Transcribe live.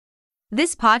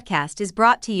This podcast is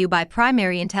brought to you by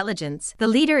Primary Intelligence, the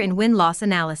leader in win-loss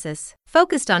analysis,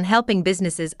 focused on helping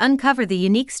businesses uncover the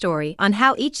unique story on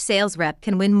how each sales rep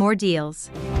can win more deals.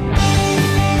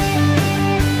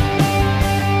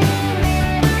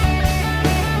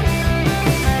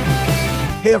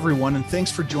 Hey everyone, and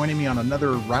thanks for joining me on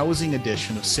another rousing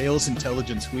edition of Sales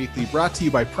Intelligence Weekly, brought to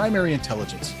you by Primary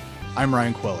Intelligence. I'm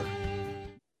Ryan Queller.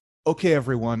 Okay,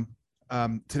 everyone.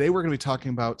 Today we're going to be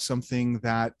talking about something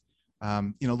that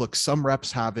look, some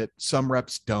reps have it, some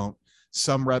reps don't,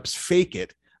 some reps fake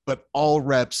it, but all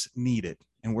reps need it.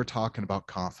 And we're talking about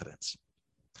confidence.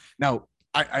 Now,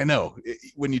 I know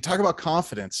when you talk about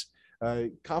confidence,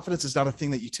 confidence is not a thing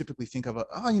that you typically think of.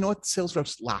 Sales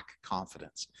reps lack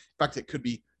confidence. In fact, it could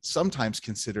be sometimes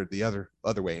considered the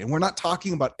other way. And we're not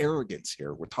talking about arrogance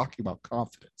here. We're talking about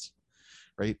confidence,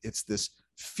 right? It's this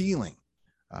feeling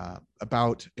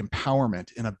about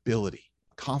empowerment and ability.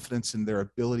 Confidence in their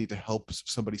ability to help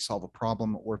somebody solve a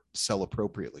problem or sell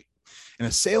appropriately. And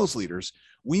as sales leaders,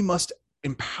 we must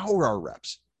empower our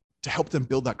reps to help them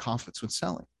build that confidence when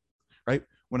selling, right?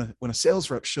 When a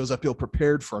sales rep shows up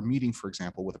ill-prepared for a meeting, for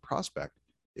example, with a prospect,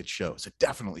 it shows. It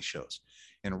definitely shows.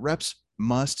 And reps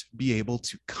must be able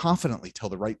to confidently tell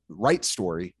the right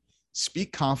story,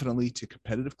 speak confidently to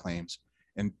competitive claims,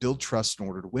 and build trust in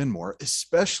order to win more,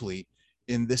 especially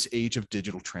in this age of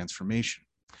digital transformation.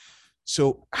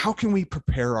 So how can we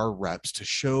prepare our reps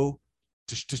to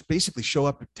basically show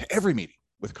up to every meeting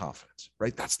with confidence,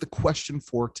 right? That's the question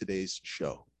for today's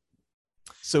show.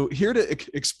 So here to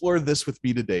explore this with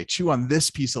me today, chew on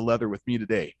this piece of leather with me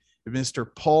today, Mr.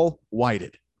 Paul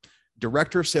Whited,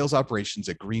 Director of Sales Operations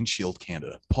at Green Shield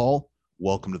Canada. Paul,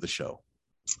 welcome to the show.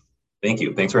 Thank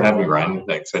you. Thanks for having me, Ryan.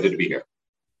 Excited to be here.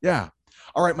 Yeah.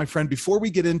 All right, my friend, before we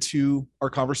get into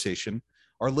our conversation,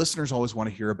 our listeners always want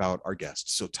to hear about our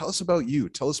guests. So tell us about you.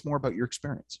 Tell us more about your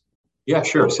experience. Yeah,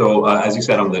 sure. So as you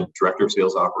said, I'm the Director of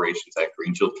Sales Operations at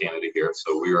Green Shield Canada here.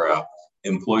 So we are a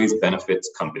employees benefits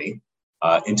company.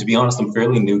 And to be honest, I'm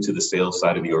fairly new to the sales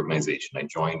side of the organization. I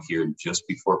joined here just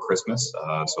before Christmas.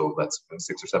 So that's been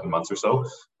 6 or 7 months or so,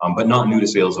 but not new to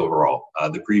sales overall.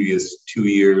 The previous 2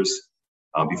 years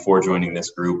before joining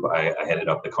this group, I headed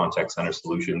up the contact center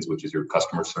solutions, which is your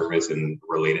customer service and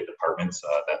related departments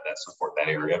that support that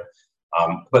area.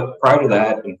 But prior to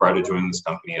that, and prior to joining this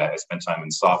company, I spent time in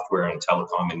software and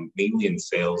telecom, and mainly in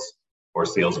sales or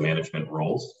sales management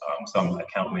roles. Some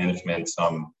account management,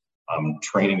 some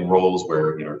training roles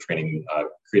where creating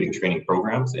training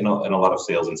programs, in a lot of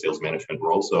sales and sales management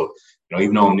roles. So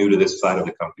even though I'm new to this side of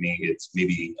the company, it's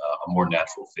maybe a more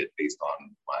natural fit based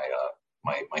on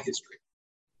my history.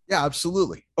 Yeah,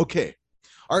 absolutely. Okay.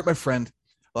 All right, my friend.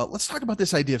 Let's talk about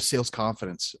this idea of sales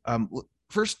confidence.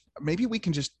 First, maybe we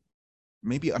can just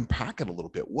unpack it a little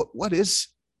bit. What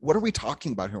are we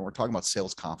talking about here when we're talking about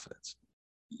sales confidence?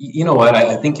 You know what?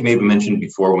 I think you may have mentioned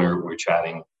before when we were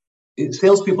chatting,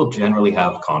 salespeople generally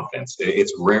have confidence.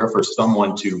 It's rare for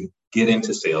someone to get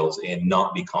into sales and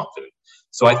not be confident.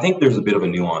 So I think there's a bit of a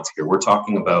nuance here. We're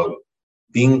talking about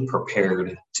being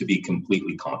prepared to be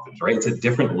completely confident, right? It's a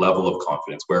different level of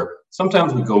confidence where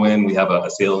sometimes we go in, we have a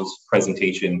sales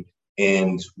presentation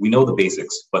and we know the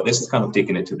basics, but this is kind of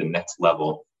taking it to the next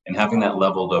level and having that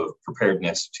level of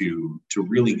preparedness to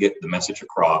really get the message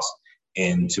across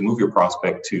and to move your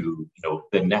prospect to,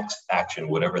 the next action,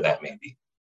 whatever that may be.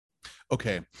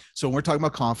 Okay. So when we're talking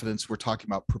about confidence, we're talking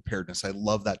about preparedness. I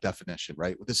love that definition,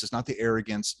 right? This is not the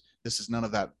arrogance. This is none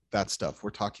of that stuff. We're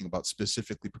talking about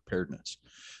specifically preparedness.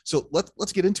 So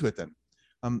let's get into it then.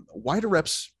 Why do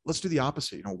reps, let's do the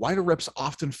opposite. Why do reps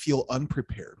often feel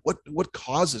unprepared? What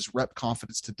causes rep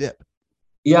confidence to dip?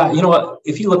 Yeah. You know what?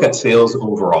 If you look at sales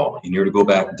overall, and you're to go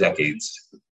back decades,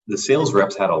 the sales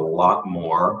reps had a lot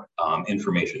more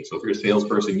information. So if you're a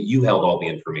salesperson, you held all the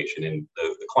information and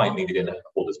the client maybe didn't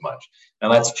hold as much.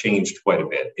 Now that's changed quite a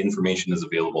bit. Information is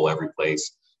available every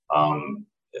place.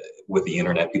 With the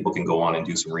internet, people can go on and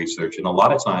do some research. And a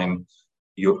lot of time,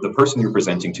 the person you're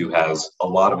presenting to has a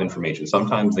lot of information.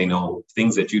 Sometimes they know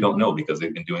things that you don't know because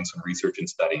they've been doing some research and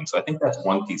studying. So I think that's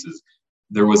one piece is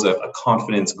there was a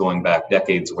confidence going back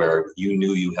decades where you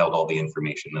knew you held all the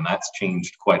information, and that's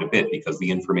changed quite a bit because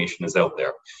the information is out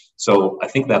there. So I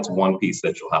think that's one piece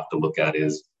that you'll have to look at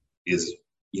is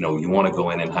you want to go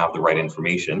in and have the right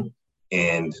information.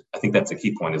 And I think that's a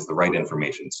key point is the right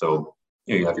information. So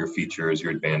you have your features,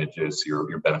 your advantages,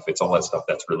 your benefits, all that stuff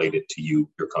that's related to you,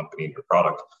 your company, and your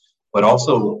product, but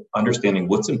also understanding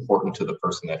what's important to the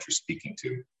person that you're speaking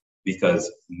to.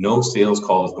 Because no sales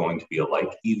call is going to be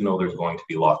alike, even though there's going to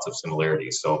be lots of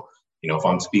similarities. So, if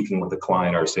I'm speaking with a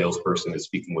client or a salesperson is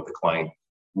speaking with a client,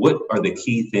 what are the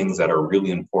key things that are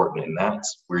really important? And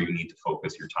that's where you need to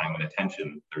focus your time and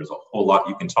attention. There's a whole lot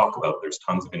you can talk about. There's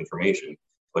tons of information,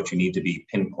 but you need to be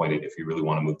pinpointed if you really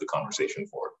want to move the conversation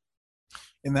forward.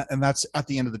 And that's at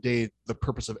the end of the day, the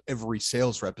purpose of every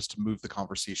sales rep is to move the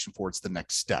conversation forward. It's the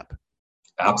next step.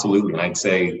 Absolutely. And I'd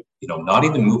say, not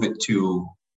even move it to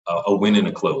a win and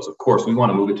a close. Of course, we want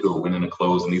to move it to a win and a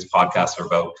close. And these podcasts are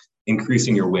about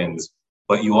increasing your wins.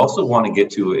 But you also want to get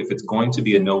to, if it's going to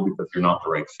be a no because you're not the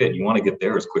right fit, you want to get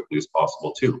there as quickly as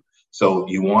possible too. So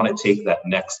you want to take that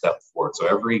next step forward. So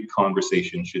every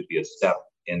conversation should be a step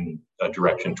in a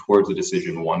direction towards a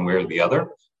decision one way or the other.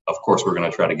 Of course, we're going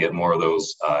to try to get more of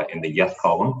those in the yes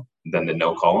column than the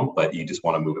no column, but you just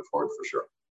want to move it forward for sure.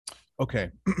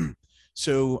 Okay.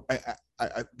 So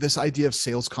this idea of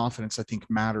sales confidence, I think,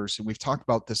 matters. And we've talked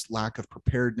about this lack of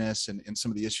preparedness and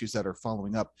some of the issues that are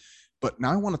following up. But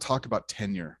now I want to talk about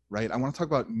tenure, right? I want to talk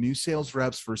about new sales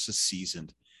reps versus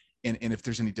seasoned, and if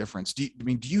there's any difference. Do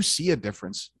you see a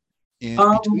difference in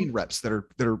between reps that are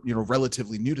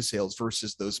relatively new to sales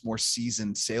versus those more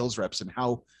seasoned sales reps, and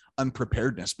how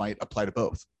unpreparedness might apply to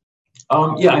both?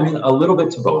 Yeah, I mean, a little bit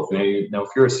to both. Now, if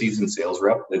you're a seasoned sales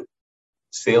rep,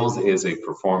 sales is a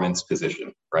performance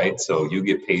position, right? So you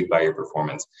get paid by your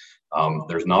performance.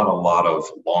 There's not a lot of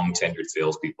long tenured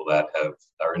salespeople that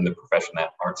are in the profession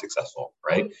that aren't successful,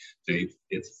 right? So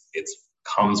it's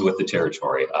comes with the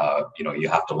territory. You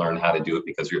have to learn how to do it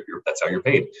because that's how you're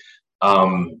paid.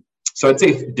 So I'd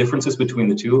say differences between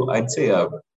the two. I'd say a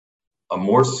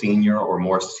more senior or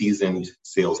more seasoned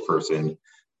salesperson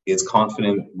is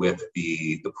confident with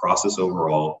the process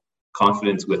overall,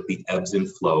 confident with the ebbs and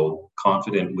flow,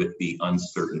 confident with the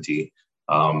uncertainty.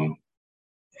 And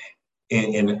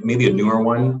maybe a newer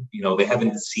one, they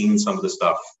haven't seen some of the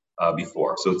stuff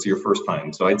before. So it's your first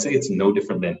time. So I'd say it's no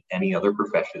different than any other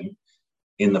profession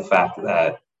in the fact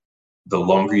that the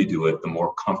longer you do it, the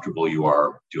more comfortable you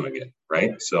are doing it,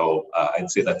 right? So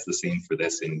I'd say that's the same for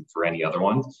this and for any other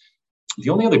one. The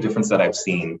only other difference that I've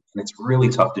seen, and it's really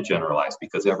tough to generalize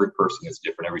because every person is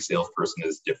different, every salesperson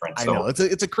is different. I know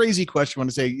it's a crazy question when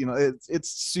to say, it's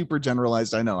super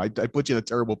generalized. I know I put you in a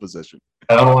terrible position.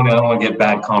 I don't want to get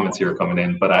bad comments here coming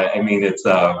in, but I mean it's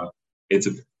tough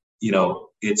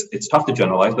to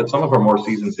generalize. But some of our more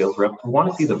seasoned sales reps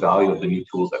want to see the value of the new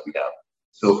tools that we have.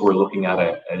 So if we're looking at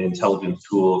an intelligence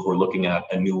tool, if we're looking at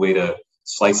a new way to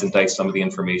slice and dice some of the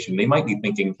information, they might be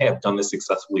thinking, hey, I've done this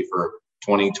successfully for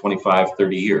 20, 25,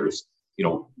 30 years.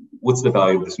 What's the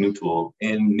value of this new tool?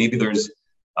 And maybe there's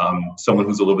someone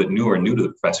who's a little bit new to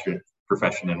the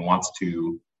profession and wants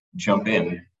to jump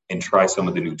in and try some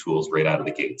of the new tools right out of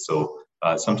the gate. So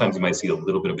sometimes you might see a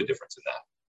little bit of a difference in that.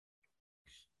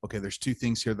 Okay, there's two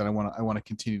things here that I want to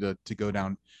continue to go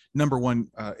down. Number one,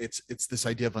 it's this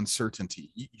idea of uncertainty.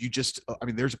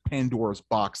 There's a Pandora's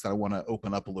box that I want to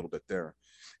open up a little bit there.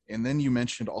 And then you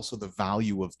mentioned also the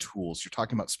value of tools. You're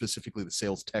talking about specifically the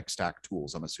sales tech stack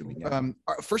tools, I'm assuming. Yeah.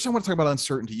 First, I want to talk about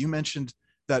uncertainty. You mentioned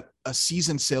that a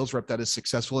seasoned sales rep that is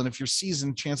successful, and if you're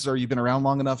seasoned, chances are you've been around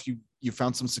long enough, you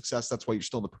found some success. That's why you're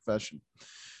still in the profession.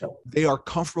 Yep. They are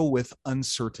comfortable with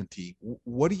uncertainty.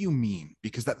 What do you mean?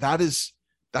 Because that's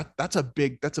a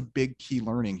big key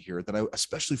learning here that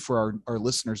especially for our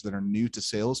listeners that are new to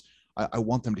sales, I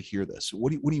want them to hear this.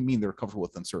 What do you mean they're comfortable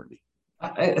with uncertainty?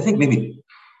 I think maybe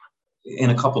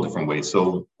in a couple different ways.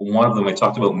 So one of them, I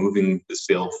talked about moving the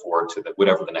sale forward to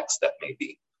whatever the next step may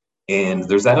be. And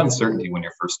there's that uncertainty when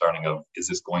you're first starting of, is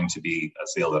this going to be a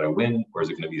sale that I win, or is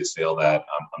it going to be a sale that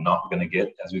I'm not going to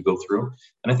get as we go through?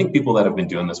 And I think people that have been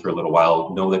doing this for a little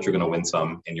while know that you're going to win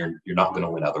some and you're not going to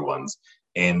win other ones.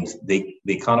 And they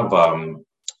kind of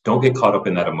don't get caught up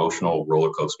in that emotional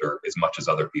roller coaster as much as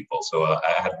other people. So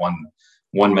I had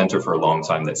one mentor for a long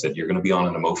time that said, you're going to be on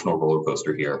an emotional roller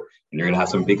coaster here, and you're going to have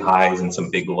some big highs and some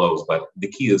big lows. But the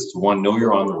key is to, one, know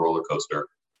you're on the roller coaster.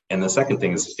 And the second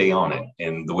thing is stay on it.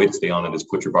 And the way to stay on it is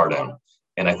put your bar down.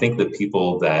 And I think that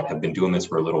people that have been doing this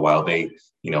for a little while, they,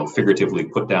 figuratively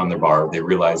put down their bar. They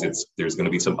realize there's going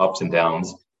to be some ups and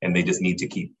downs, and they just need to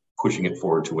keep pushing it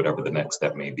forward to whatever the next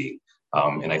step may be.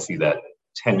 And I see that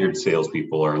tenured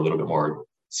salespeople are a little bit more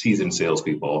seasoned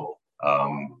salespeople.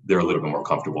 They're a little bit more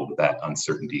comfortable with that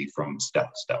uncertainty from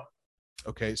step to step.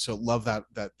 Okay, so love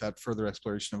that further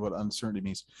exploration of what uncertainty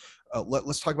means.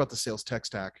 Let's talk about the sales tech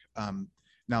stack.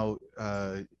 Now,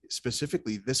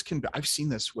 specifically, I've seen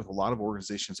this with a lot of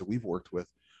organizations that we've worked with,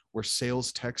 where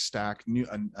sales tech stack,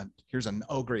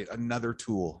 another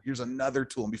tool. Here's another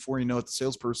tool. And before you know it, the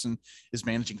salesperson is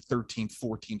managing 13,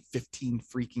 14, 15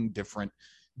 freaking different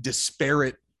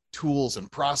disparate tools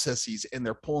and processes, and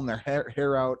they're pulling their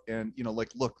hair out and,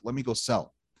 look, let me go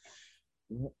sell.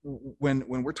 when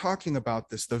we're talking about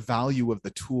this, the value of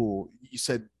the tool, you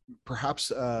said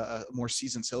perhaps a more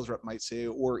seasoned sales rep might say,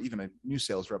 or even a new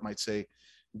sales rep might say,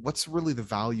 what's really the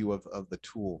value of the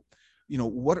tool?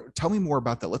 Tell me more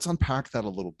about that. Let's unpack that a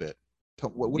little bit.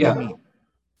 What do you mean?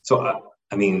 So,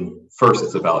 I mean, first,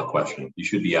 it's a valid question. You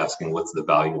should be asking, what's the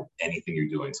value of anything you're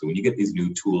doing? So when you get these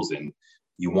new tools in,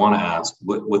 you want to ask,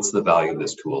 what's the value of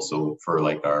this tool? So for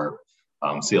like our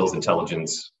sales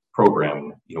intelligence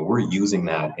program, we're using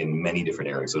that in many different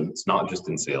areas. So it's not just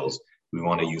in sales. We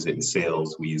want to use it in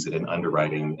sales. We use it in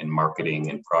underwriting and marketing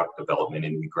and product development,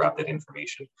 and we grab that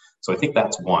information. So I think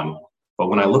that's one. But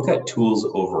when I look at tools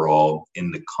overall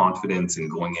in the confidence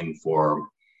and going in for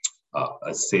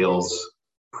a sales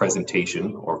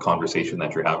presentation or conversation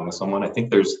that you're having with someone, I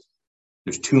think there's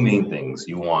two main things.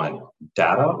 You want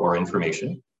data or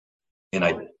information in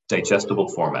a digestible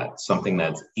format, something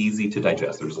that's easy to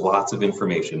digest. There's lots of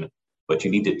information, but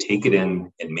you need to take it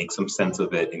in and make some sense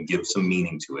of it and give some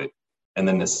meaning to it. And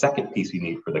then the second piece you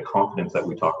need for the confidence that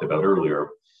we talked about earlier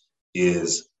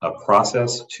is a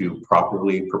process to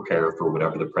properly prepare for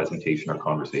whatever the presentation or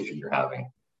conversation you're having.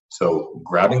 So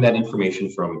grabbing that information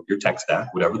from your tech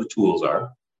stack, whatever the tools are,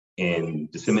 and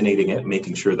disseminating it,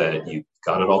 making sure that you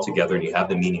got it all together and you have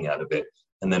the meaning out of it.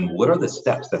 And then what are the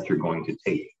steps that you're going to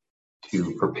take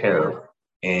to prepare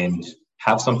and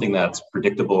have something that's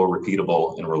predictable,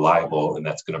 repeatable, and reliable, and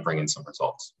that's going to bring in some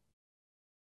results.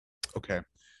 Okay.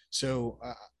 So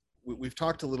we've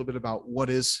talked a little bit about what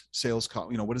is sales,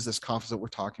 what is this confidence that we're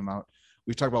talking about?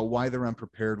 We've talked about why they're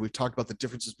unprepared. We've talked about the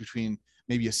differences between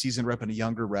maybe a seasoned rep and a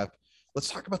younger rep. Let's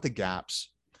talk about the gaps.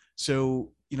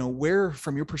 So, where,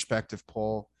 from your perspective,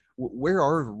 Paul, where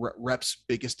are reps'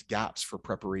 biggest gaps for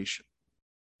preparation?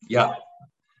 Yeah.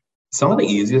 Some of the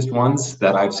easiest ones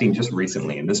that I've seen just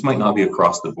recently, and this might not be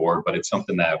across the board, but it's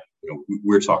something that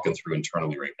we're talking through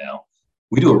internally right now.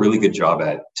 We do a really good job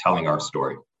at telling our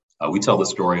story. We tell the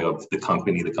story of the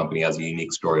company. The company has a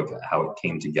unique story of how it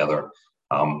came together,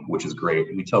 which is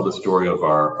great. We tell the story of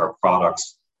our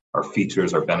products, our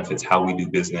features, our benefits, how we do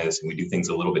business, and we do things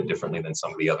a little bit differently than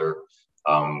some of the other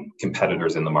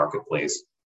competitors in the marketplace.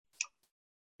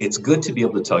 It's good to be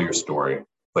able to tell your story,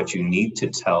 but you need to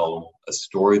tell a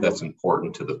story that's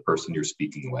important to the person you're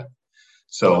speaking with.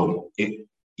 So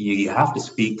you have to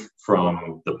speak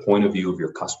from the point of view of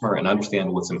your customer and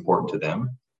understand what's important to them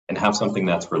and have something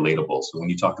that's relatable. So when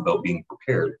you talk about being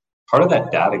prepared, part of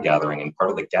that data gathering and part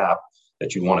of the gap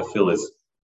that you want to fill is,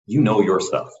 your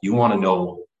stuff. You want to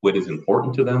know what is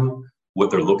important to them, what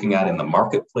they're looking at in the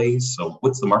marketplace. So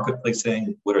what's the marketplace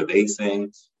saying? What are they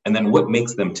saying? And then what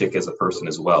makes them tick as a person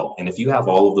as well. And if you have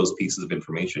all of those pieces of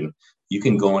information, you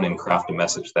can go in and craft a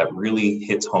message that really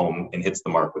hits home and hits the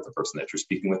mark with the person that you're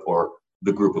speaking with or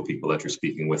the group of people that you're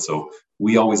speaking with. So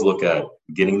we always look at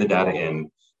getting the data in,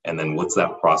 and then what's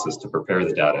that process to prepare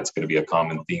the data. It's going to be a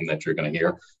common theme that you're going to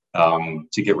hear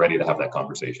to get ready to have that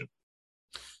conversation.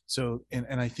 So,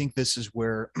 and I think this is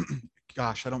where,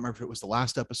 gosh, I don't remember if it was the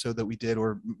last episode that we did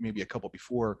or maybe a couple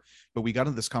before, but we got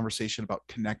into this conversation about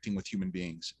connecting with human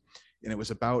beings. And it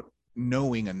was about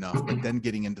knowing enough, but then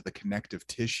getting into the connective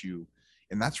tissue.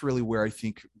 And that's really where I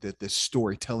think that this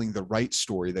story, telling the right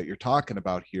story that you're talking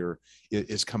about here,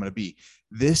 is coming to be.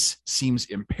 This seems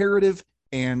imperative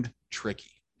and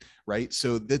tricky, right?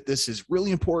 So that this is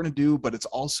really important to do, but it's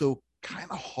also kind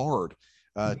of hard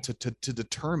to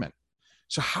determine.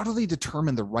 So how do they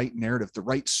determine the right narrative, the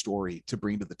right story to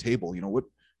bring to the table?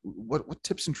 What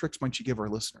tips and tricks might you give our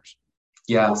listeners?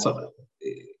 Yeah, so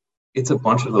it's a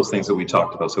bunch of those things that we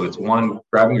talked about. So it's one,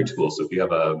 grabbing your tools. So if you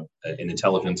have an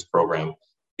intelligence program,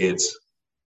 it's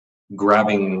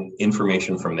grabbing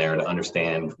information from there to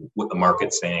understand what the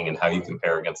market's saying and how you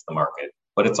compare against the market.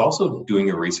 But it's also doing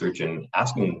your research and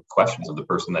asking questions of the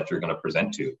person that you're going to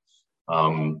present to.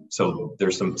 So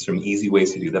there's some easy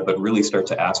ways to do that, but really start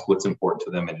to ask what's important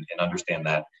to them and understand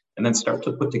that, and then start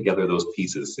to put together those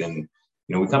pieces. And,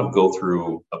 we kind of go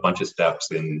through a bunch of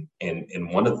steps, and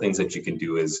one of the things that you can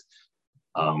do is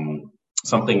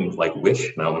something like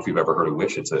WISH. I don't know if you've ever heard of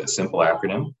WISH. It's a simple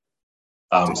acronym.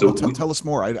 Tell us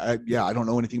more. I don't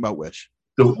know anything about WISH.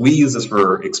 So we use this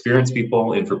for experienced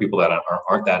people and for people that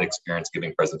aren't that experienced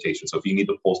giving presentations. So if you need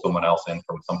to pull someone else in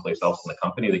from someplace else in the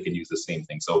company, they can use the same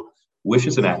thing. So WISH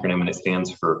is an acronym, and it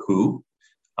stands for who,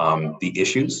 the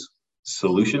issues,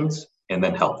 solutions, and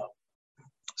then help.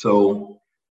 So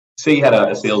say you had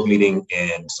a sales meeting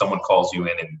and someone calls you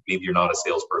in, and maybe you're not a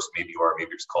salesperson, maybe you are, maybe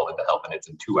you're just called in to help, and it's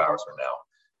in 2 hours from now.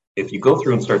 If you go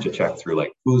through and start to check through,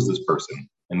 like, who's this person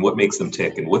and what makes them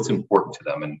tick and what's important to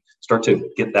them, and start to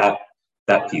get that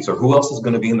piece, or who else is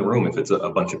going to be in the room if it's a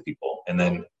bunch of people, and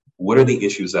then what are the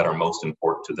issues that are most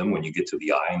important to them when you get to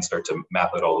the I and start to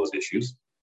map out all those issues?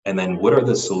 And then what are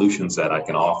the solutions that I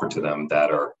can offer to them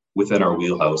that are within our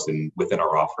wheelhouse and within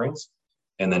our offerings?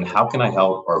 And then how can I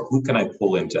help, or who can I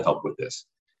pull in to help with this?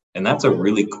 And that's a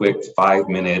really quick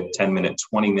 5-minute, 10-minute,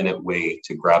 20-minute way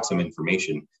to grab some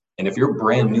information. And if you're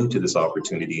brand new to this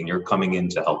opportunity and you're coming in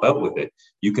to help out with it,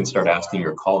 you can start asking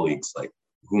your colleagues, like,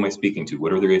 who am I speaking to?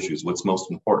 What are their issues? What's most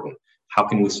important? How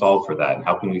can we solve for that? And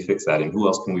how can we fix that? And who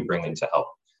else can we bring in to help?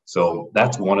 So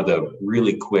that's one of the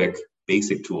really quick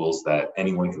basic tools that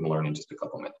anyone can learn in just a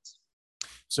couple minutes.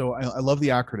 So I love the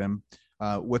acronym.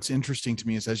 What's interesting to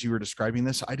me is, as you were describing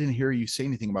this, I didn't hear you say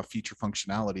anything about feature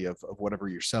functionality of whatever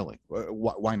you're selling.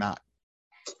 Why not?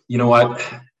 You know what?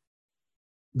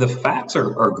 The facts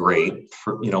are great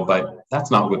for, but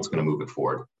that's not what's going to move it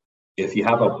forward. If you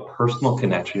have a personal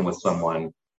connection with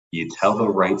someone, you tell the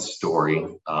right story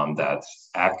that's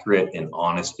accurate and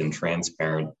honest and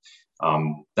transparent.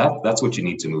 That's what you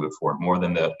need to move it forward, more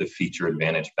than the feature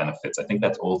advantage benefits. I think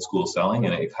that's old school selling,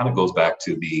 and it kind of goes back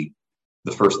to the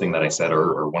first thing that I said,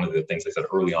 or one of the things I said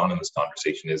early on in this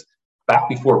conversation is, back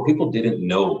before, people didn't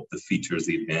know the features,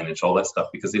 the advantage, all that stuff,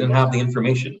 because they didn't have the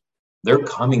information. They're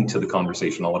coming to the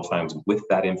conversation all the times with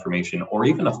that information, or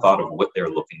even a thought of what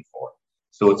they're looking for.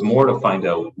 So it's more to find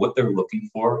out what they're looking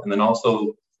for, and then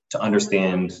also to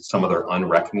understand some of their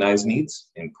unrecognized needs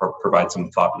and provide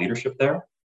some thought leadership there,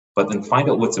 but then find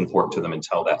out what's important to them and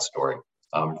tell that story,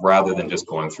 rather than just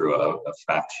going through a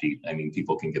fact sheet. I mean,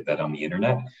 people can get that on the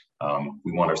internet.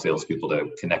 We want our salespeople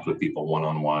to connect with people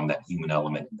one-on-one, that human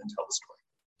element, and then tell the story.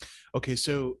 Okay,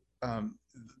 so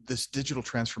this digital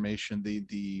transformation,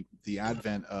 the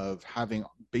advent of having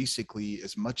basically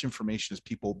as much information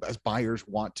as buyers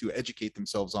want to educate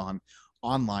themselves on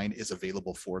online is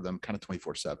available for them kind of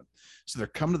 24/7. So they're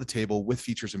coming to the table with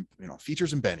features and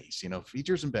features and bennies.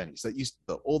 That used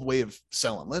the old way of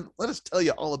selling. Let us tell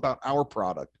you all about our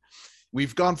product.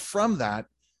 We've gone from that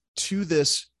to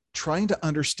this trying to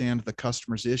understand the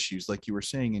customer's issues, like you were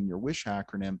saying in your WISH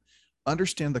acronym.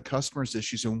 Understand the customer's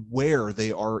issues and where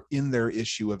they are in their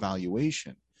issue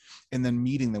evaluation, and then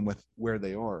meeting them with where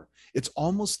they are. It's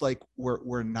almost like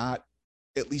we're not,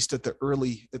 at least at the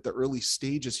early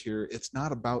stages here, it's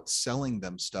not about selling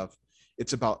them stuff.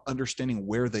 It's about understanding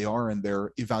where they are in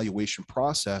their evaluation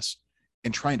process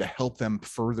and trying to help them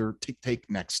further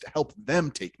help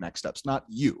them take next steps, not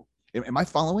you. Am I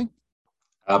following?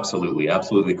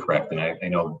 Absolutely correct. And I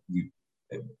know we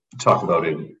talk about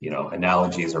it,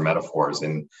 analogies or metaphors.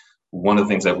 And one of the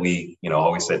things that we,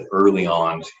 always said early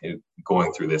on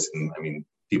going through this, and I mean,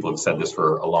 people have said this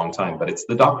for a long time, but it's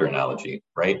the doctor analogy,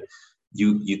 right?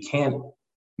 You can't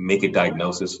make a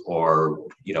diagnosis or,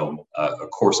 a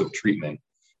course of treatment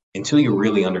until you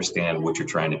really understand what you're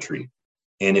trying to treat.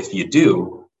 And if you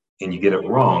do, and you get it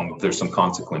wrong, there's some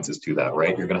consequences to that,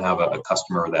 right? You're going to have a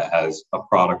customer that has a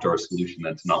product or a solution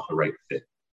that's not the right fit,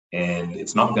 and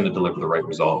it's not going to deliver the right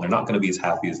result. They're not going to be as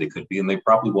happy as they could be, and they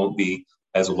probably won't be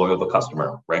as loyal a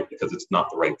customer, right? Because it's not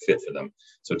the right fit for them.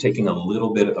 So taking a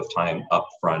little bit of time up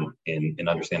front in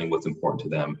understanding what's important to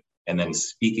them, and then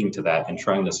speaking to that and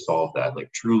trying to solve that,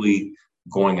 like truly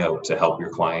going out to help your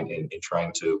client and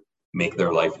trying to make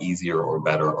their life easier or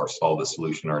better, or solve a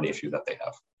solution or an issue that they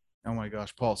have. Oh my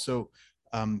gosh, Paul. So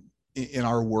in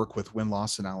our work with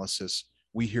win-loss analysis,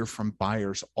 we hear from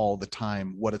buyers all the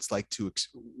time what it's like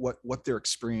what their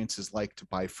experience is like to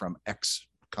buy from X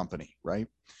company, right?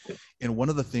 And one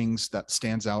of the things that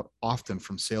stands out often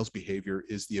from sales behavior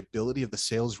is the ability of the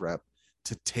sales rep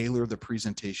to tailor the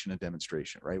presentation and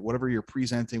demonstration, right? Whatever you're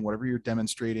presenting, whatever you're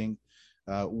demonstrating,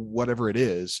 whatever it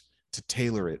is, to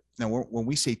tailor it. Now, when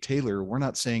we say tailor, we're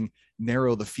not saying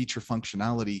narrow the feature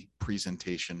functionality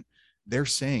presentation. They're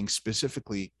saying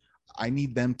specifically, I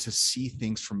need them to see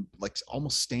things from, like,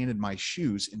 almost stand in my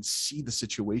shoes and see the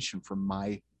situation from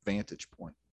my vantage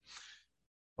point.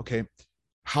 Okay.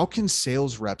 How can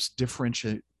sales reps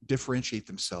differentiate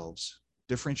themselves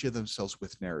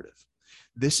with narrative?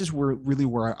 This is where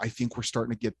I think we're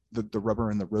starting to get the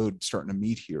rubber in the road starting to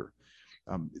meet here.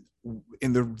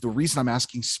 And the reason I'm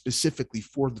asking specifically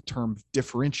for the term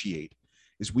differentiate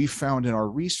is we found in our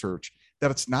research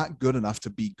that it's not good enough to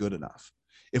be good enough.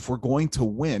 If we're going to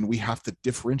win, we have to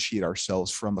differentiate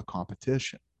ourselves from the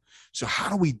competition. So how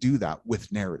do we do that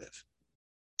with narrative?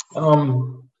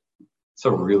 It's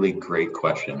a really great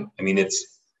question. I mean,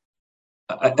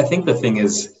 I think the thing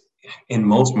is, in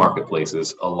most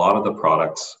marketplaces, a lot of the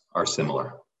products are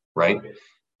similar, right?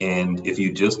 And if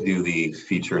you just do the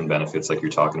feature and benefits, like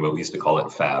you're talking about, we used to call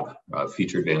it FAB,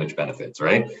 feature advantage benefits,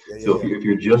 right? So if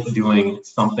you're just doing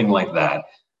something like that,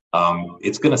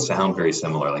 it's going to sound very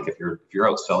similar. Like if you're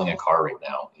out selling a car right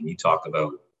now and you talk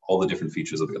about all the different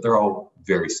features of it, they're all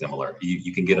very similar.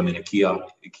 You can get them in a Kia,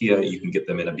 you can get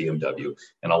them in a BMW,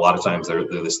 and a lot of times they're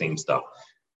the same stuff.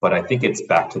 But I think it's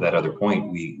back to that other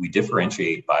point. We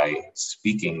differentiate by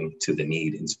speaking to the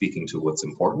need and speaking to what's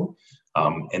important,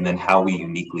 and then how we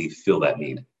uniquely fill that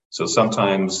need. So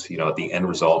sometimes, at the end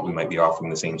result, we might be offering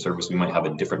the same service. We might have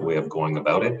a different way of going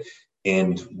about it.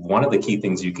 And one of the key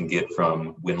things you can get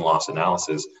from win-loss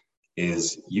analysis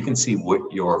is you can see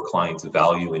what your clients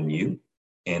value in you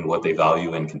and what they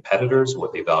value in competitors,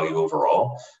 what they value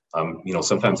overall.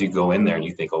 Sometimes you go in there and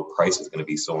you think, oh, price is going to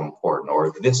be so important,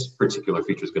 or this particular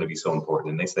feature is going to be so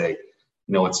important. And they say,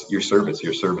 it's your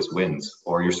service wins,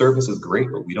 or your service is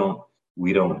great, but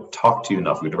we don't talk to you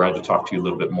enough. We'd rather talk to you a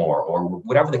little bit more, or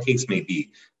whatever the case may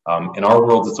be. In our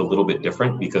world, it's a little bit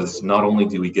different because not only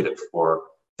do we get it for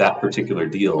that particular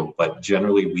deal, but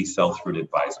generally we sell through an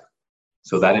advisor.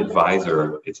 So that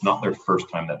advisor, it's not their first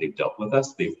time that they've dealt with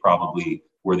us. They've probably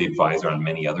were the advisor on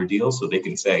many other deals. So they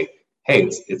can say, hey,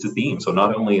 it's a theme. So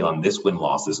not only on this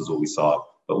win-loss, this is what we saw,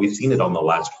 but we've seen it on the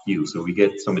last few. So we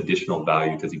get some additional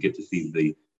value because you get to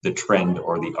see the trend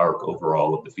or the arc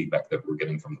overall of the feedback that we're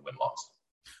getting from the win-loss.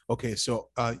 Okay, so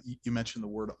you mentioned the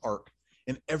word arc,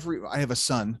 and I have a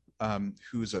son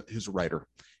who's a writer,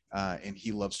 and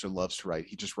he loves to write.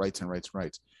 He just writes and writes and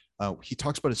writes. He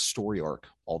talks about his story arc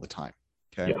all the time.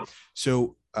 Okay, yeah.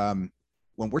 So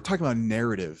when we're talking about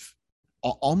narrative,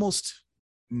 almost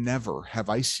never have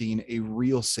I seen a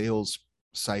real sales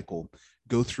cycle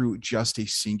go through just a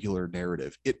singular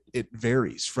narrative. It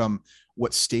varies from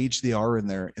what stage they are in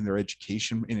their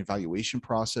education and evaluation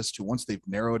process to once they've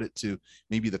narrowed it to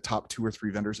maybe the top 2 or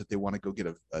 3 vendors that they want to go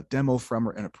get a demo from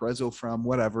or an appraisal from,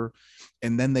 whatever.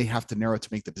 And then they have to narrow it to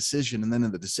make the decision. And then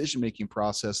in the decision-making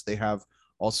process, they have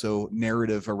also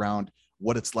narrative around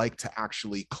what it's like to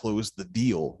actually close the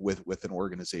deal with an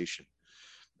organization.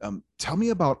 Tell me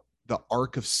about the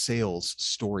arc of sales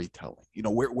storytelling.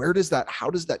 How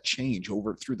does that change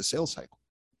over through the sales cycle?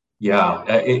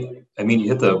 Yeah, you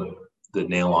hit the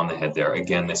nail on the head there.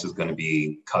 Again, this is going to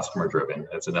be customer driven.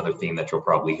 That's another theme that you'll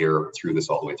probably hear through this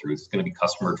all the way through. It's going to be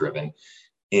customer driven.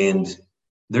 And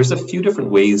there's a few different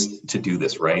ways to do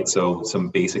this, right? So some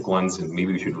basic ones, and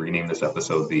maybe we should rename this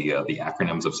episode the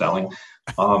acronyms of selling.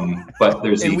 But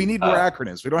there's and we need more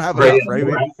acronyms. We don't have enough,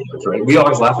 right? We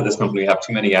always laugh at this company. We have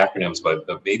too many acronyms, but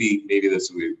maybe this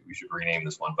we should rename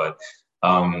this one. But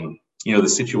the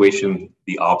situation,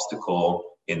 the obstacle,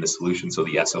 in the solution, so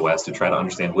the SOS, to try to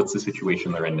understand what's the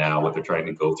situation they're in now, what they're trying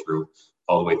to go through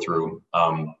all the way through.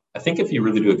 I think if you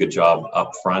really do a good job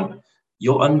up front,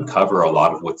 you'll uncover a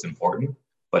lot of what's important.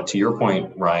 But to your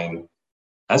point, Ryan,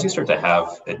 as you start to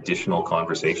have additional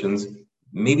conversations,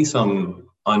 maybe some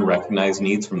unrecognized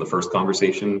needs from the first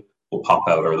conversation will pop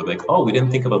out, or they'll be like, oh, we didn't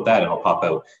think about that, and it'll pop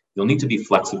out. You'll need to be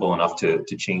flexible enough to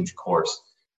change course.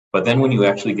 But then when you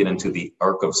actually get into the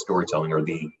arc of storytelling, or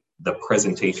the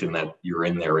presentation that you're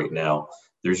in there right now,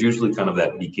 there's usually kind of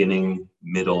that beginning,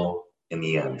 middle, and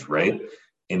the end, right?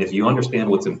 And if you understand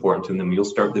what's important to them, you'll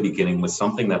start the beginning with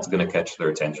something that's going to catch their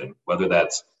attention, whether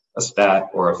that's a stat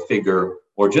or a figure,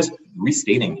 or just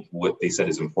restating what they said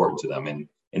is important to them,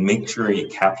 and make sure you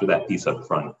capture that piece up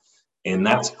front. And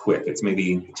that's quick. It's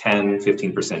maybe 10,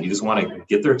 15%. You just want to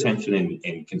get their attention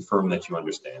and confirm that you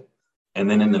understand.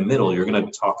 And then in the middle, you're going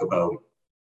to talk about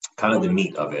kind of the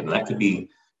meat of it. And that could be,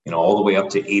 all the way up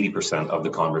to 80% of the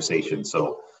conversation.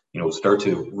 So, start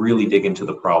to really dig into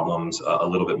the problems a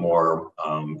little bit more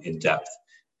in depth,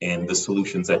 and the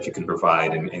solutions that you can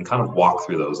provide, and kind of walk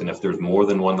through those. And if there's more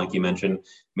than one, like you mentioned,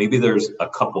 maybe there's a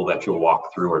couple that you'll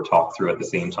walk through or talk through at the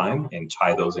same time and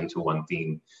tie those into one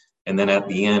theme. And then at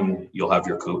the end, you'll have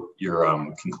your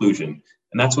conclusion.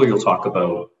 And that's where you'll talk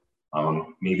about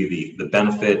maybe the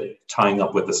benefit, tying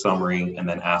up with the summary, and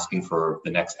then asking for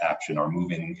the next action or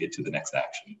moving it to the next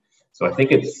action. So I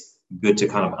think it's good to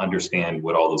kind of understand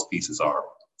what all those pieces are,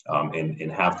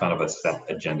 and have kind of a set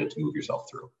agenda to move yourself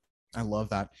through. I love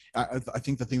that. I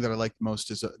think the thing that I like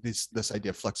most is this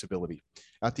idea of flexibility.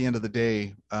 At the end of the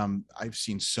day, I've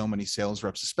seen so many sales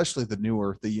reps, especially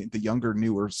the younger,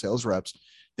 newer sales reps.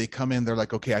 They come in, they're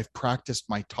like, okay, I've practiced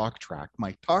my talk track.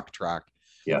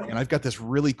 Yeah. And I've got this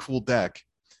really cool deck,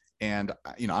 and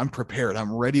I'm prepared.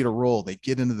 I'm ready to roll. They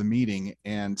get into the meeting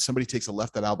and somebody takes a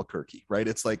left at Albuquerque, right?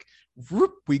 It's like,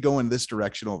 whoop, we go in this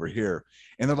direction over here.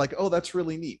 And they're like, oh, that's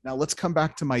really neat. Now let's come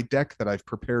back to my deck that I've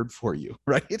prepared for you,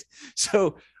 right?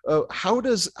 So how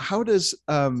does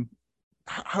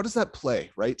that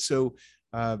play, right? So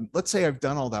let's say I've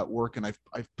done all that work and I've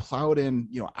plowed in,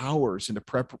 hours into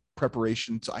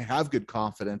preparation. So I have good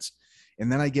confidence.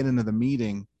 And then I get into the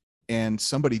meeting and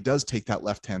somebody does take that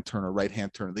left-hand turn or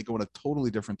right-hand turn, they go in a totally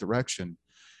different direction.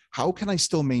 How can I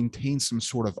still maintain some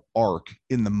sort of arc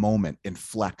in the moment and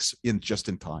flex in just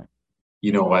in time?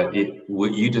 You know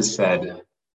what you just said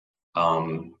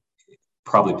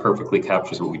probably perfectly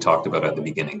captures what we talked about at the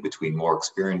beginning between more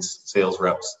experienced sales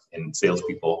reps and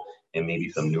salespeople and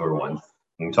maybe some newer ones.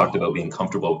 When we talked about being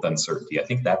comfortable with uncertainty, I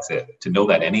think that's it. To know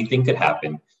that anything could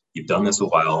happen. You've done this a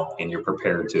while and you're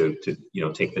prepared to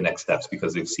take the next steps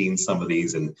because they've seen some of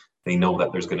these and they know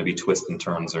that there's going to be twists and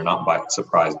turns. They're not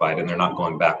surprised by it, and they're not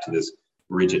going back to this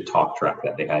rigid talk track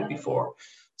that they had before.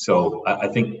 So I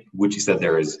think what you said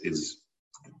there is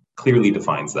clearly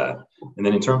defines that. And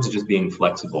then in terms of just being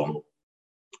flexible,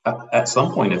 at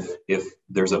some point, if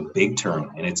there's a big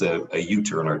turn and it's a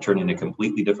U-turn or turn in a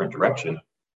completely different direction,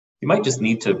 you might just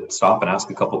need to stop and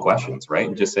ask a couple questions, right?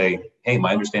 And just say, hey,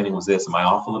 my understanding was this. Am I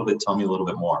off a little bit? Tell me a little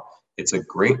bit more. It's a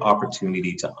great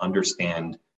opportunity to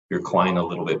understand your client a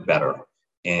little bit better.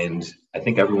 And I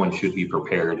think everyone should be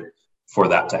prepared for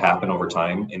that to happen over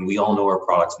time. And we all know our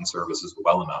products and services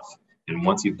well enough. And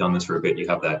once you've done this for a bit, you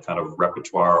have that kind of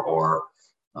repertoire or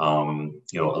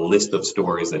a list of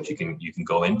stories that you can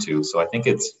go into. So I think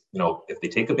it's, if they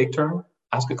take a big turn,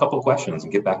 ask a couple questions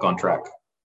and get back on track.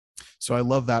 So I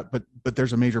love that, but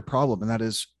there's a major problem, and that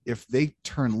is if they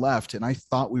turn left and I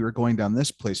thought we were going down this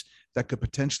place, that could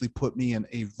potentially put me in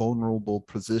a vulnerable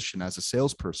position as a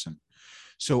salesperson.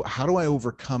 So how do I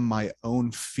overcome my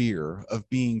own fear of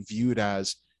being viewed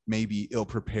as maybe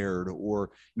ill-prepared,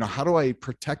 or, how do I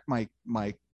protect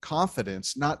my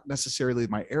confidence, not necessarily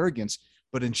my arrogance,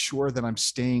 but ensure that I'm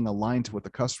staying aligned to what the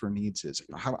customer needs is?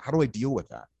 How do I deal with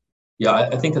that? Yeah,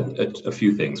 I think a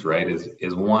few things, right?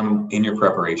 Is one, in your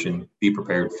preparation, be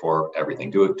prepared for everything.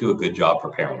 Do a good job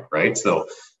preparing, right? So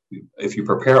if you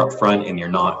prepare up front and you're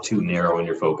not too narrow in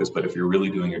your focus, but if you're really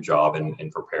doing your job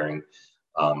and preparing,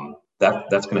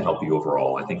 that's going to help you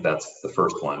overall. I think that's the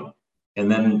first one.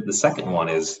 And then the second one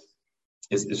is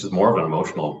just more of an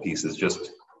emotional piece, is just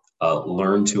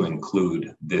learn to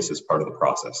include this as part of the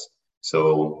process.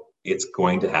 So it's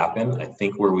going to happen. I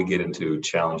think where we get into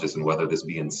challenges, and whether this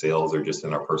be in sales or just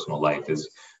in our personal life, is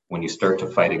when you start to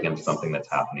fight against something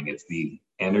that's happening. It's the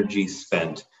energy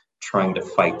spent trying to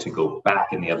fight to go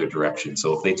back in the other direction.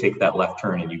 So if they take that left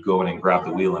turn and you go in and grab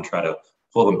the wheel and try to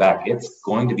pull them back, it's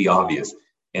going to be obvious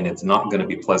and it's not going to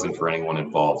be pleasant for anyone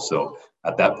involved. So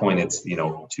at that point, it's,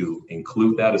 to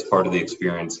include that as part of the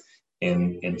experience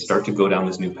and start to go down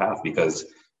this new path, because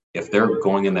if they're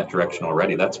going in that direction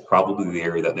already, that's probably the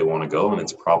area that they want to go, and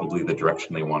it's probably the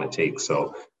direction they want to take.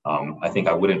 So I think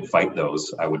I wouldn't fight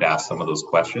those. I would ask some of those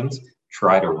questions,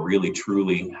 try to really,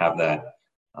 truly have that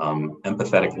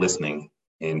empathetic listening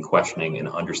and questioning and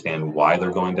understand why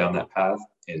they're going down that path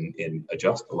and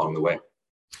adjust along the way.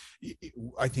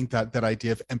 I think that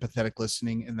idea of empathetic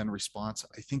listening and then response,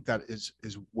 I think that is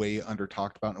way under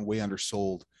talked about and way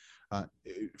undersold.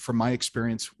 From my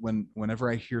experience,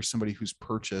 whenever I hear somebody who's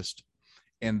purchased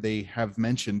and they have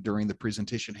mentioned during the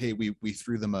presentation, hey, we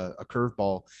threw them a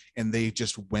curveball and they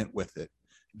just went with it.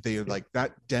 They like,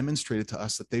 that demonstrated to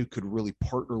us that they could really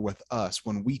partner with us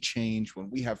when we change, when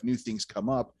we have new things come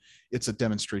up. It's a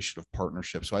demonstration of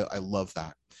partnership. So I love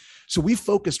that. So we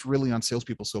focused really on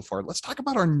salespeople so far. Let's talk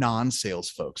about our non-sales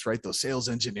folks, right? Those sales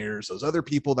engineers, those other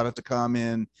people that have to come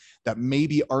in that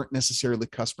maybe aren't necessarily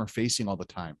customer facing all the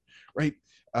time, right?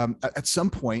 At some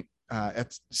point,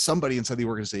 at somebody inside the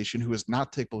organization who is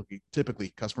not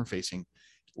typically customer facing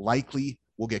likely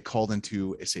will get called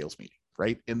into a sales meeting,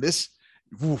 right? And this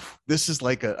is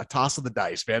like a toss of the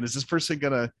dice, man. Is this person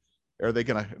are they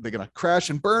gonna crash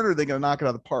and burn, or are they gonna knock it out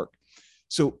of the park?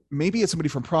 So maybe it's somebody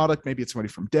from product, maybe it's somebody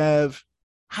from dev.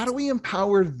 How do we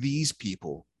empower these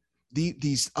people,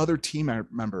 these other team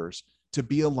members, to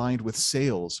be aligned with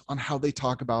sales on how they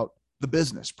talk about the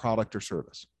business, product, or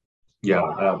service?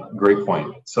 Yeah, great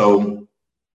point. So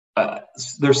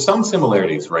there's some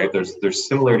similarities, right? There's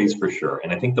similarities for sure.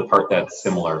 And I think the part that's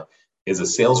similar is a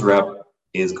sales rep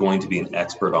is going to be an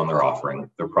expert on their offering,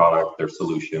 their product, their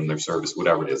solution, their service,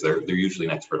 whatever it is. They're usually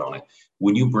an expert on it.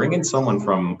 When you bring in someone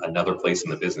from another place in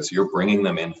the business, you're bringing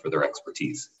them in for their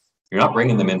expertise. You're not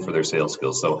bringing them in for their sales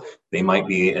skills. So they might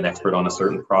be an expert on a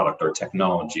certain product or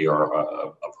technology or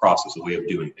a process, a way of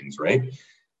doing things, right?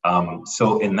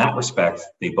 So in that respect,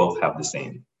 they both have the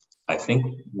same. I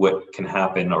think what can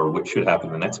happen, or what should happen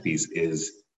in the next piece,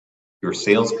 is your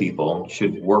salespeople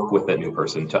should work with that new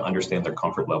person to understand their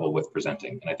comfort level with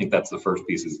presenting. And I think that's the first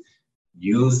piece, is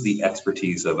use the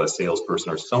expertise of a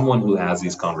salesperson or someone who has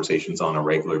these conversations on a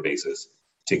regular basis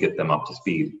to get them up to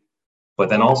speed. But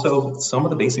then also some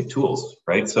of the basic tools,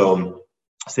 right? So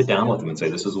sit down with them and say,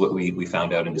 this is what we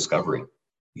found out in discovery.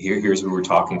 Here's who we're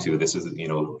talking to. This is,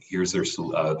 here's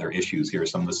their issues. Here are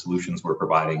some of the solutions we're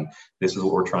providing. This is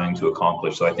what we're trying to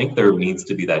accomplish. So I think there needs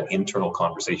to be that internal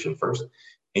conversation first.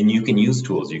 And you can use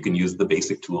tools. You can use the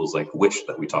basic tools like Wish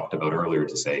that we talked about earlier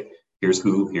to say, here's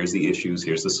the issues,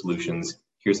 here's the solutions,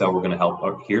 here's how we're going to help,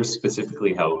 or here's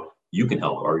specifically how you can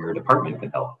help or your department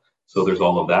can help. So there's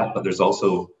all of that, but there's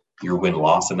also your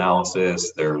win-loss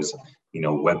analysis. There's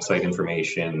website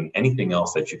information, anything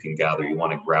else that you can gather. You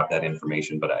want to grab that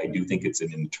information, but I do think it's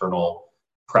an internal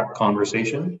prep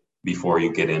conversation before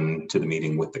you get into the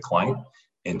meeting with the client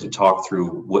and to talk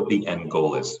through what the end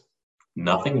goal is.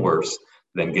 Nothing worse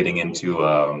than getting into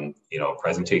a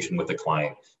presentation with a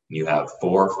client. You have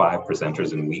 4 or 5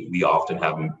 presenters, and we often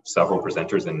have several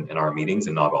presenters in our meetings,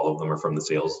 and not all of them are from the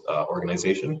sales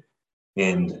organization,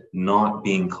 and not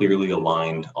being clearly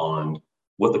aligned on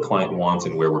what the client wants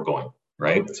and where we're going,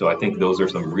 right? So I think those are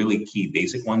some really key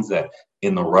basic ones that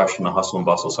in the rush and the hustle and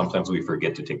bustle, sometimes we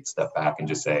forget to take a step back and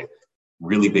just say,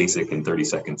 really basic in 30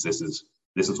 seconds, this is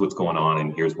what's going on,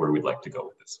 and here's where we'd like to go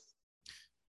with this.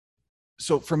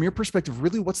 So from your perspective,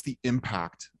 really, what's the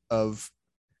impact of,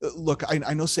 look,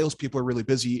 I know salespeople are really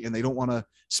busy and they don't want to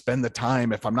spend the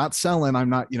time. If I'm not selling, I'm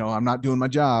not doing my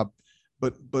job.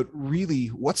 But really,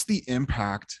 what's the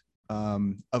impact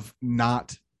of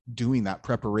not doing that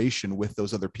preparation with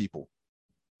those other people?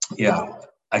 Yeah,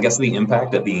 I guess the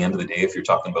impact at the end of the day, if you're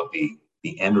talking about the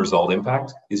end result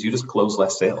impact, is you just close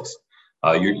less sales.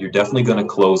 You're definitely going to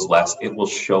close less. It will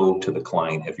show to the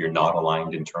client if you're not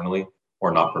aligned internally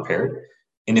or not prepared.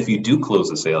 And if you do close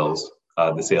the sale,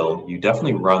 you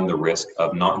definitely run the risk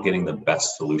of not getting the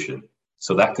best solution.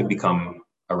 So that could become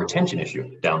a retention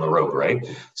issue down the road, right?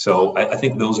 So I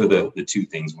think those are the 2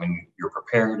 things. When you're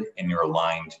prepared and you're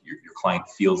aligned, your client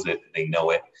feels it, they know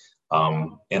it.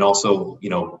 And also,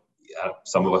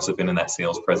 some of us have been in that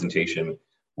sales presentation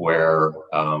where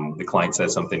the client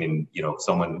says something and,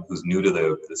 someone who's new to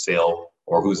the sale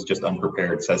or who's just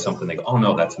unprepared says something, they go, oh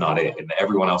no, that's not it. And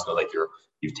everyone else knows like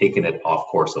you've taken it off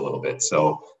course a little bit.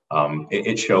 So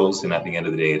it shows, and at the end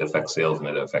of the day, it affects sales and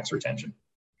it affects retention.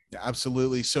 Yeah,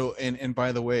 absolutely. So, and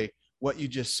by the way, what you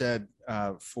just said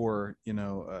for,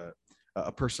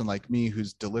 a person like me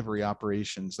who's delivery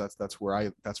operations, that's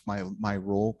my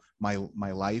role,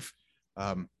 my life.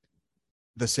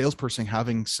 The salesperson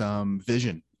having some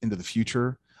vision into the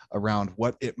future around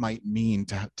what it might mean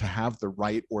to have the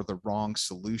right or the wrong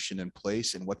solution in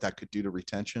place and what that could do to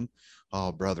retention.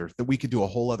 Oh, brother, that we could do a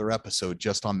whole other episode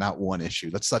just on that one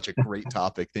issue. That's such a great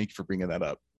topic. Thank you for bringing that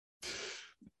up.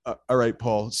 All right,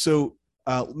 Paul. So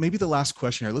maybe the last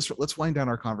question here, let's wind down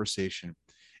our conversation.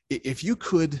 If you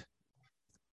could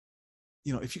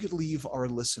leave our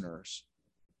listeners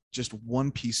just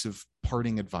one piece of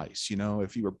parting advice,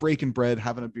 if you were breaking bread,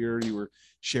 having a beer, you were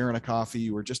sharing a coffee,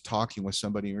 you were just talking with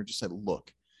somebody, and you just said,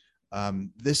 look,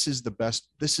 this is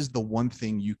the one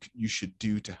thing you should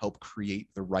do to help create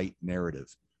the right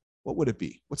narrative. What would it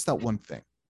be? What's that one thing?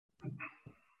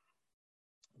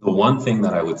 The one thing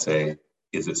that I would say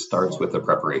is it starts with the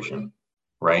preparation,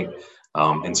 right?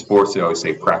 In sports, they always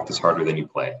say practice harder than you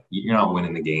play. You're not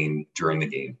winning the game during the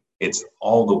game. It's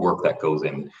all the work that goes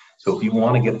in. So if you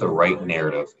want to get the right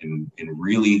narrative and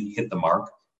really hit the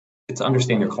mark, it's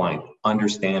understand your client,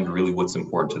 understand really what's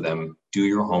important to them, do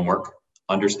your homework,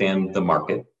 understand the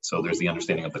market. So there's the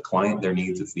understanding of the client, their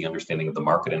needs, it's the understanding of the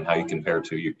market and how you compare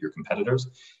to your competitors,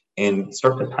 and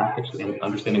start to package and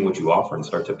understanding what you offer and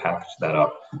start to package that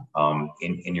up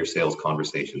in your sales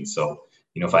conversation. So,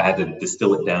 if I had to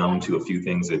distill it down to a few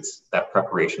things, it's that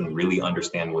preparation, really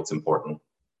understand what's important.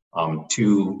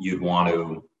 2, you'd want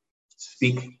to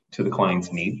speak to the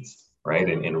client's needs, right?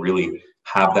 And really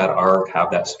have that arc, have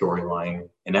that storyline.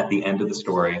 And at the end of the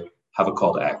story, have a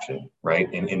call to action, right?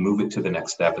 And move it to the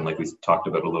next step. And like we talked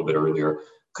about a little bit earlier,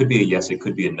 could be a yes, it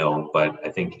could be a no, but I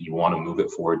think you want to move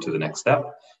it forward to the next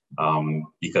step.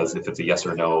 Because if it's a yes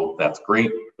or no, that's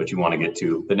great, but you want to get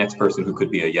to the next person who could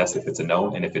be a yes if it's a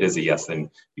no. And if it is a yes, then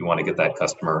you want to get that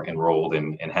customer enrolled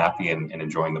and happy and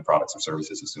enjoying the products or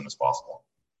services as soon as possible.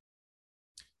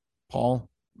 Paul,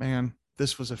 man,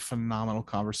 this was a phenomenal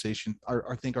conversation.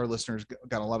 I think our listeners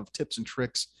got a lot of tips and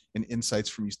tricks and insights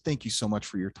from you. Thank you so much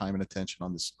for your time and attention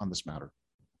on this matter.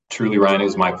 Truly, Ryan, it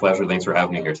was my pleasure. Thanks for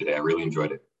having me here today. I really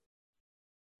enjoyed it.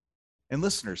 And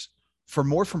listeners, for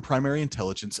more from Primary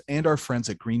Intelligence and our friends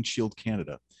at Green Shield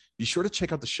Canada, be sure to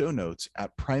check out the show notes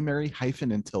at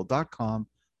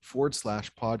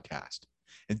primary-intel.com/podcast.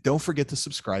 And don't forget to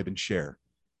subscribe and share.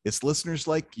 It's listeners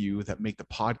like you that make the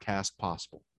podcast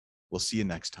possible. We'll see you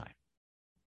next time.